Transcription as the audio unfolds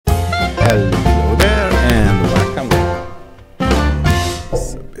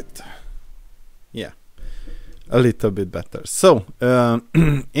a little bit better. So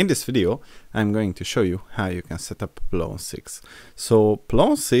in this video I'm going to show you how you can set up Plone 6. So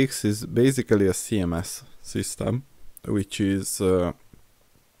Plone 6 is basically a CMS system which is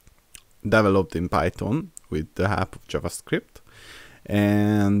developed in Python with the help of JavaScript,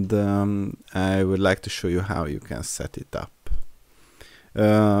 and I would like to show you how you can set it up.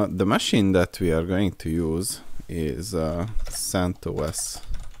 The machine that we are going to use is CentOS,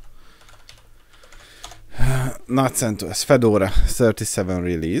 not CentOS, Fedora 37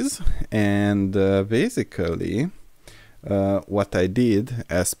 release, and basically what I did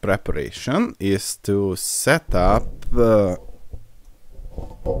as preparation is to set up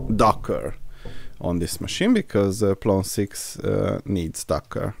Docker on this machine, because Plone 6 needs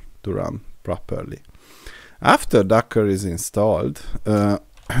Docker to run properly. After Docker is installed,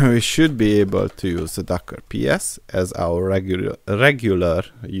 we should be able to use the Docker PS as our regular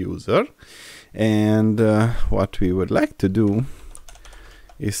user. And what we would like to do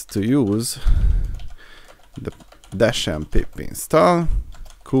is to use the -m pip install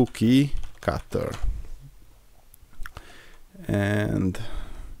cookie cutter. And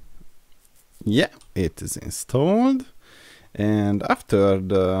yeah, it is installed. And after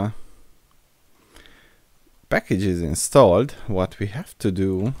the package is installed, what we have to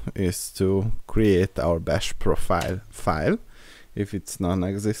do is to create our bash profile file if it's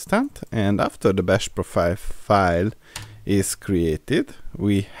non-existent. And after the bash profile file is created,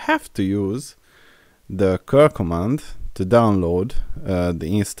 we have to use the curl command to download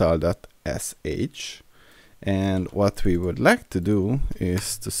the install.sh. And what we would like to do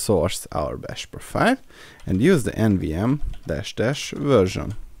is to source our bash profile and use the nvm --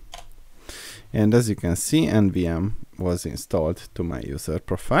 version. And as you can see, nvm was installed to my user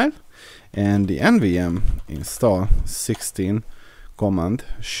profile, and the nvm install 16 command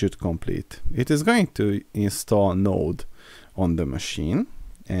should complete. It is going to install node on the machine,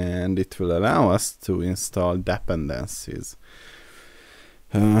 and it will allow us to install dependencies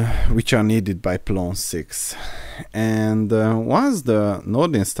which are needed by Plone 6. And once the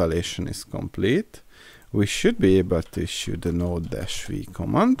node installation is complete, we should be able to issue the node-v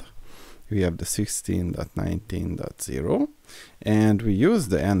command. We have the 16.19.0, and we use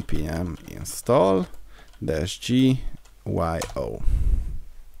the npm install -gyo.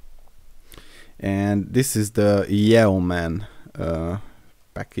 And this is the Yeoman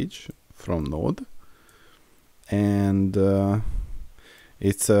package from Node, and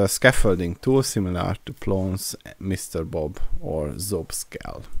it's a scaffolding tool similar to Plone's Mr. Bob or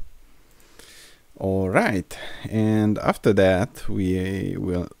Zobscal. Alright, and after that we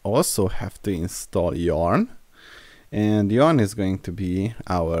will also have to install Yarn, and Yarn is going to be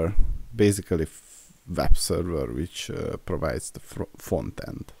our basically web server which provides the front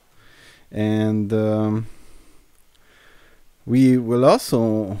end. And we will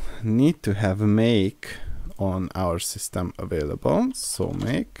also need to have make on our system available, so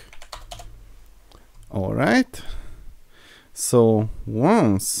make. Alright, so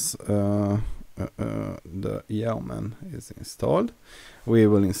once the Yeoman is installed, we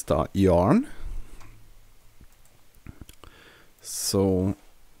will install Yarn. So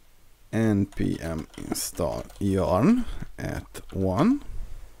npm install yarn at 1,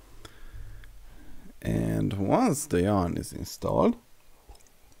 and once the yarn is installed,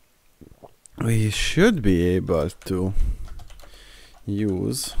 we should be able to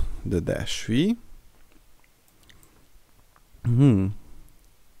use the -v.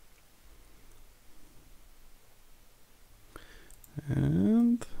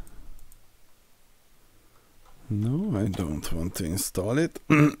 And no, I don't want to install it.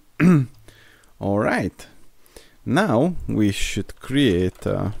 Alright, now we should create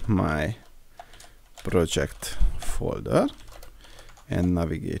my project folder and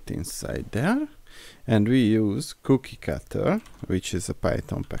navigate inside there, and we use cookie cutter, which is a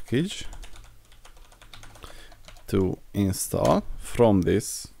Python package, to install from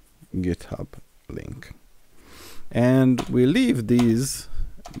this GitHub link. And we leave these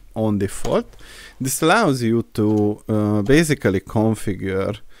on default. This allows you to basically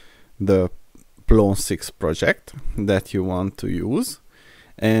configure the Plone 6 project that you want to use,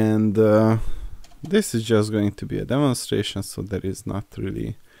 and this is just going to be a demonstration, so there is not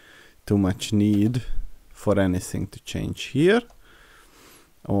really too much need for anything to change here.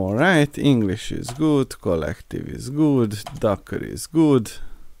 Alright, English is good, collective is good, Docker is good,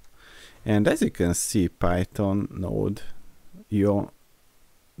 and as you can see, Python, Node,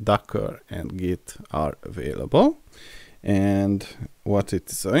 Docker and Git are available. And what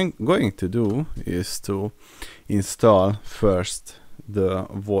it's going to do is to install first the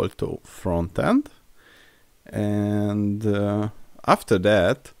Volto frontend, And after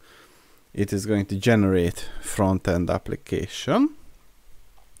that, it is going to generate front-end application.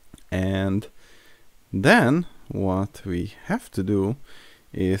 And then what we have to do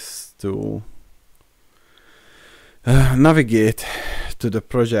is to navigate to the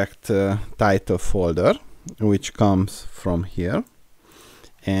project title folder, which comes from here,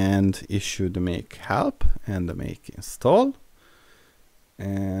 and issue the make help and the make install.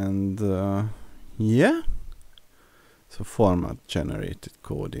 And yeah, so format generated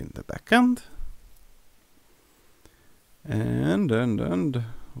code in the backend. And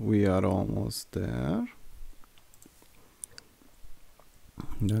we are almost there.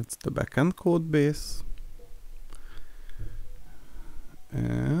 That's the backend code base.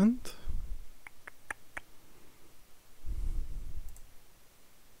 And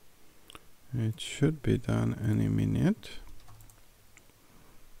it should be done any minute.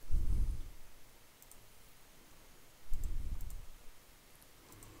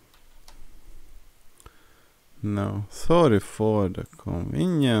 No, sorry for the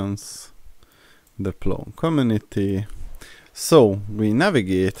convenience, the Plone community. So we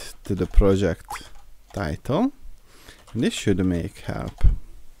navigate to the project title, and issue the make help.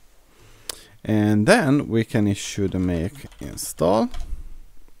 And then we can issue the make install.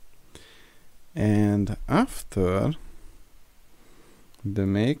 And after the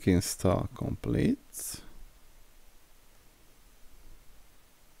make install completes,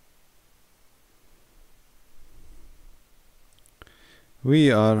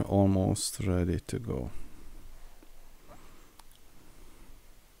 we are almost ready to go.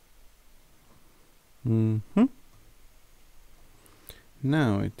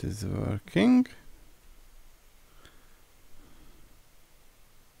 Now it is working.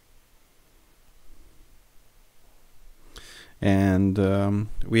 And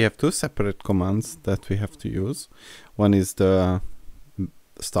we have two separate commands that we have to use. One is the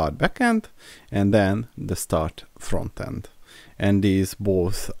start backend and then the start frontend. And these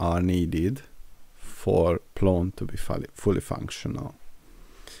both are needed for Plone to be fully functional.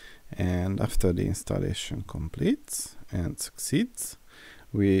 And after the installation completes and succeeds,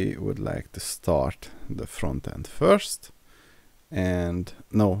 we would like to start the front end first, and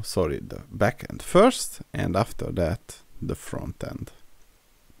the back end first, and after that the front end.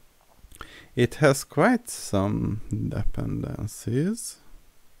 It has quite some dependencies,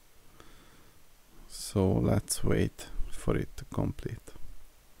 so let's wait for it to complete.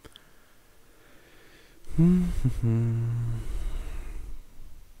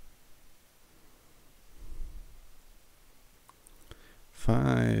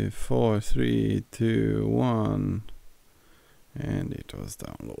 5, 4, 3, 2, 1, and it was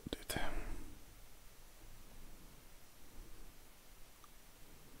downloaded.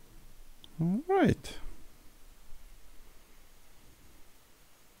 All right.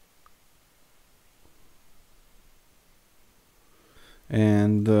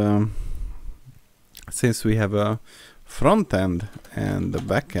 And since we have a front end and the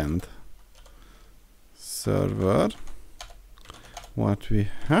back end server, what we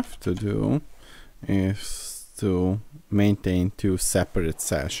have to do is to maintain two separate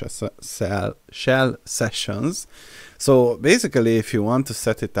shell sessions. So basically, if you want to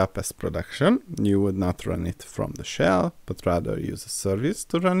set it up as production, you would not run it from the shell, but rather use a service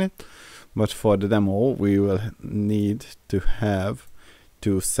to run it. But for the demo, we will need to have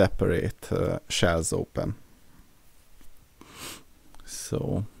two separate shells open.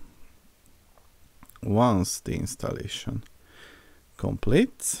 So once the installation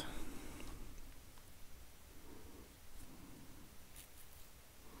completes,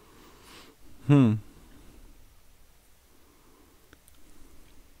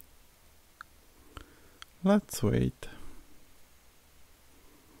 let's wait.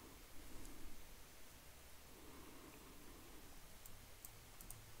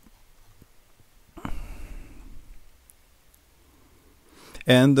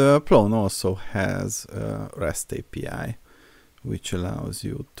 And Plone also has a REST API, which allows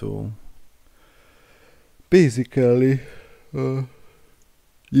you to basically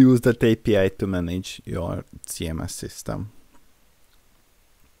use that API to manage your CMS system.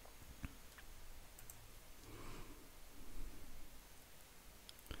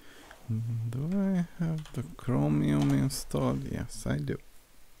 Do I have the Chromium installed? Yes, I do.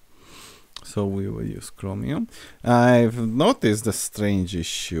 So we will use Chromium. I've noticed a strange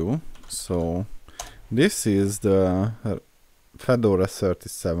issue. So this is the Fedora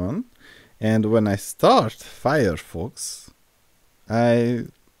 37, and when I start Firefox, I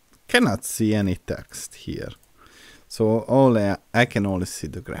cannot see any text here. So I can only see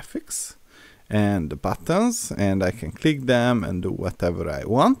the graphics, and the buttons, and I can click them and do whatever I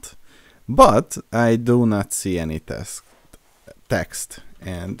want, but I do not see any text.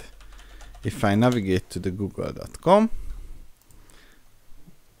 And if I navigate to the google.com,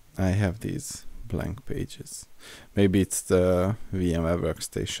 I have these blank pages. Maybe it's the VMware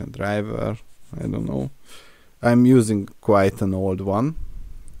Workstation driver, I don't know. I'm using quite an old one.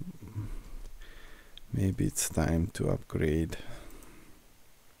 Maybe it's time to upgrade.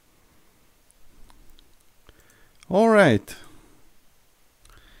 All right.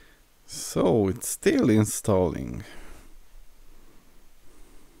 So it's still installing.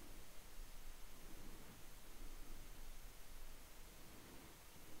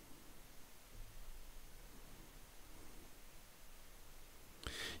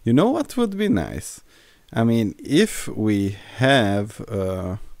 You know what would be nice? I mean, if we have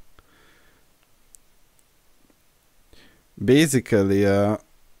basically a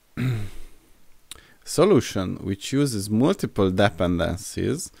solution which uses multiple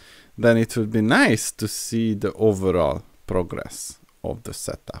dependencies, then it would be nice to see the overall progress of the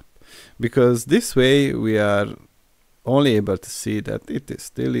setup. Because this way we are only able to see that it is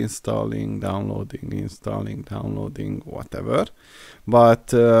still installing, downloading, whatever.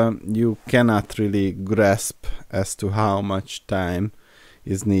 But you cannot really grasp as to how much time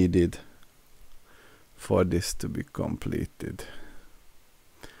is needed for this to be completed.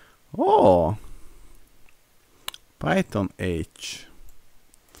 Oh, Python H.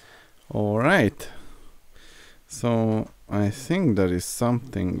 All right. So I think there is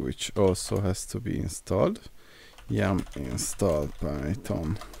something which also has to be installed. Yum install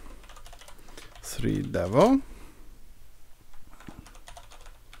Python 3 devel.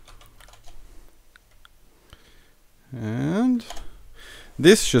 And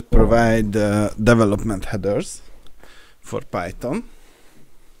this should provide development headers for Python.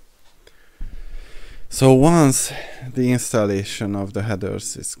 So once the installation of the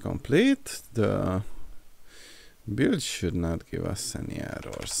headers is complete, the build should not give us any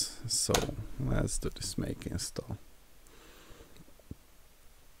errors. So let's do this make install.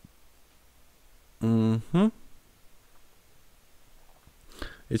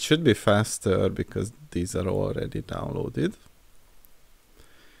 It should be faster because these are already downloaded.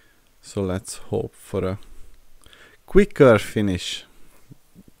 So let's hope for a quicker finish.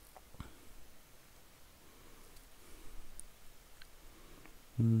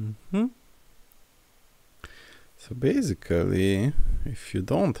 So basically, if you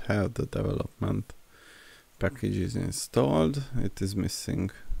don't have the development packages installed, it is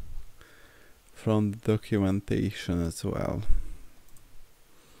missing from the documentation as well.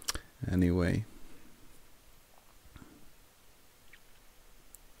 Anyway,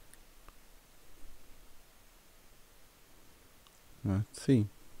 let's see.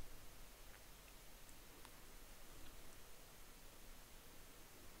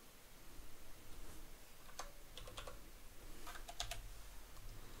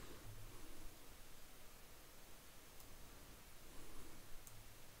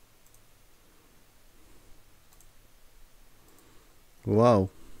 Wow.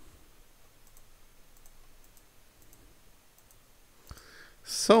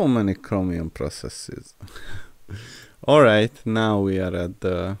 So many Chromium processes. Alright, now we are at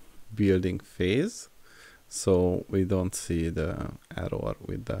the building phase. So we don't see the error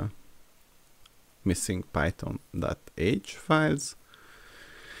with the missing python.h files.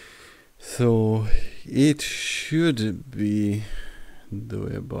 So it should be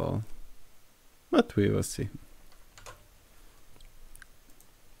doable, but we will see.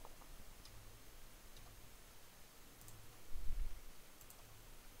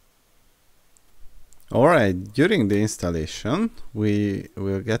 Alright, during the installation, we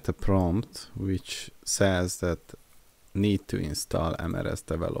will get a prompt which says that need to install MRS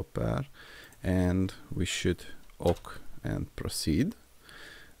developer, and we should OK and proceed.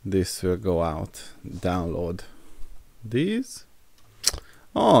 This will go out, download these.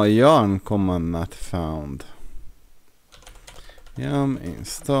 Oh, yarn command not found. Yum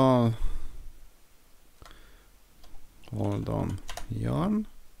install. Hold on, yarn.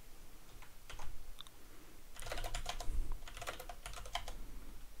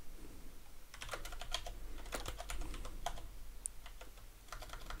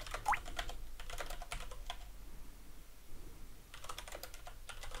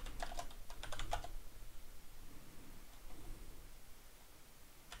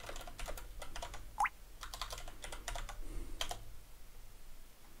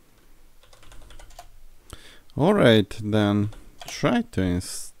 Alright, then try to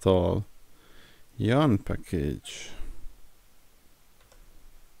install yarn package.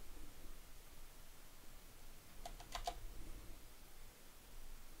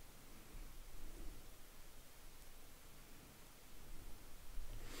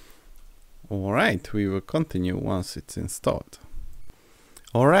 Alright, we will continue once it's installed.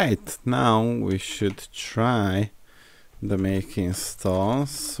 Alright, now we should try the make install.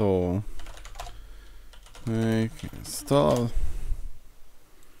 So make install.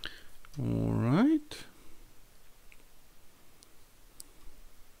 Alright.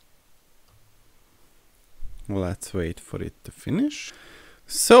 Let's wait for it to finish.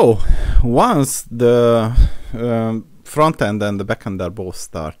 So once the front end and the back end are both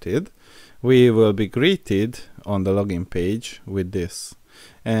started, we will be greeted on the login page with this.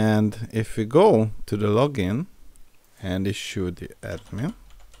 And if we go to the login and issue the admin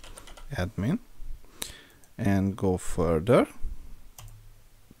and go further,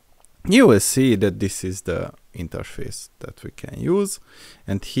 you will see that this is the interface that we can use,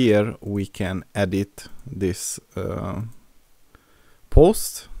 and here we can edit this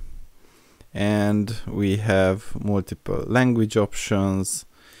post, and we have multiple language options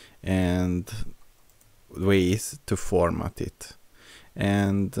and ways to format it.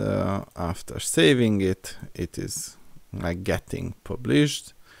 And after saving it, it is like getting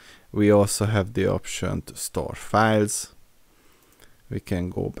published. We also have the option to store files. We can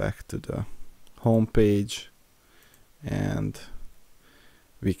go back to the home page, and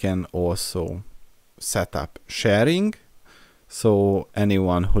we can also set up sharing, so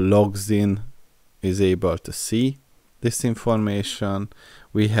anyone who logs in is able to see this information.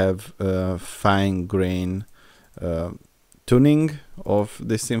 We have fine-grain tuning of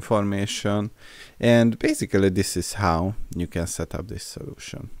this information, and basically this is how you can set up this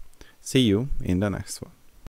solution. See you in the next one.